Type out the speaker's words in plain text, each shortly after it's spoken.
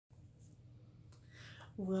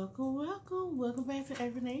Welcome back to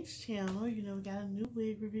Everyday's channel. You know, we got a new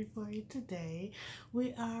wig review for you today.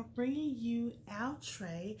 We are bringing you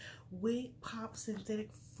Outre Wigpop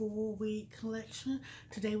Synthetic Full Wig Collection.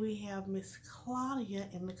 Today we have Miss Claudia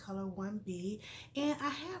in the color 1B, and I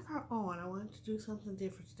have her on. I wanted to do something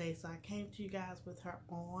different today, so I came to you guys with her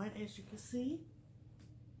on, as you can see.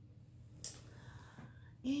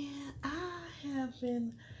 And I have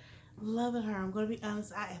been loving her. I'm going to be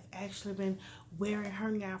honest, I have actually been wearing her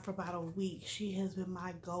now for about a week. She has been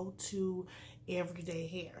my go-to everyday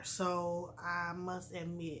hair. So I must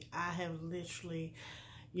admit, I have literally,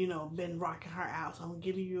 been rocking her out. So I'm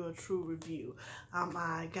giving you a true review.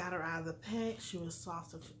 I got her out of the pack. She was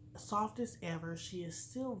soft as ever. She is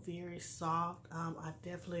still very soft. I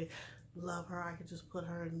definitely love her. I could just put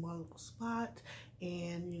her in one little spot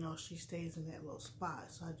and she stays in that little spot.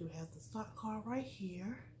 So I do have the stock card right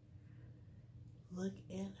here. Look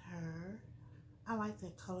at her. I like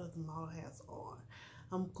that color the model has on.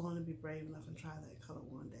 I'm going to be brave enough and try that color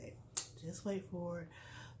one day. Just wait for it.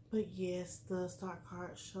 But yes, the stock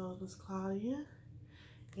card shows Miss Claudia.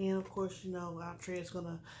 And of course, Outre is going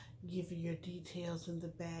to give you your details in the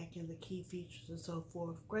back and the key features and so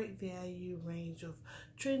forth. Great value, range of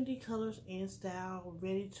trendy colors and style,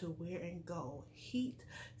 ready to wear and go. Heat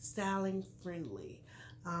styling friendly.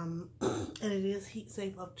 And it is heat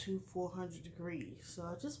safe up to 400 degrees. So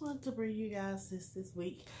I just wanted to bring you guys this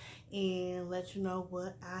week and let you know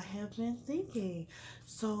what I have been thinking.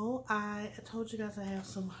 So I told you guys I have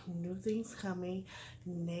some new things coming.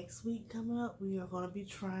 Next week coming up, we are going to be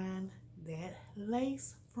trying that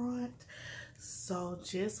lace front. So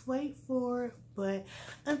just wait for it. But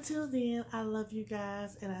until then, I love you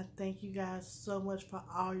guys and I thank you guys so much for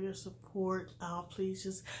all your support. Please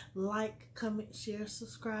just like, comment, share,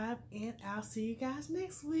 subscribe, and I'll see you guys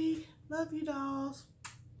next week. Love you, dolls.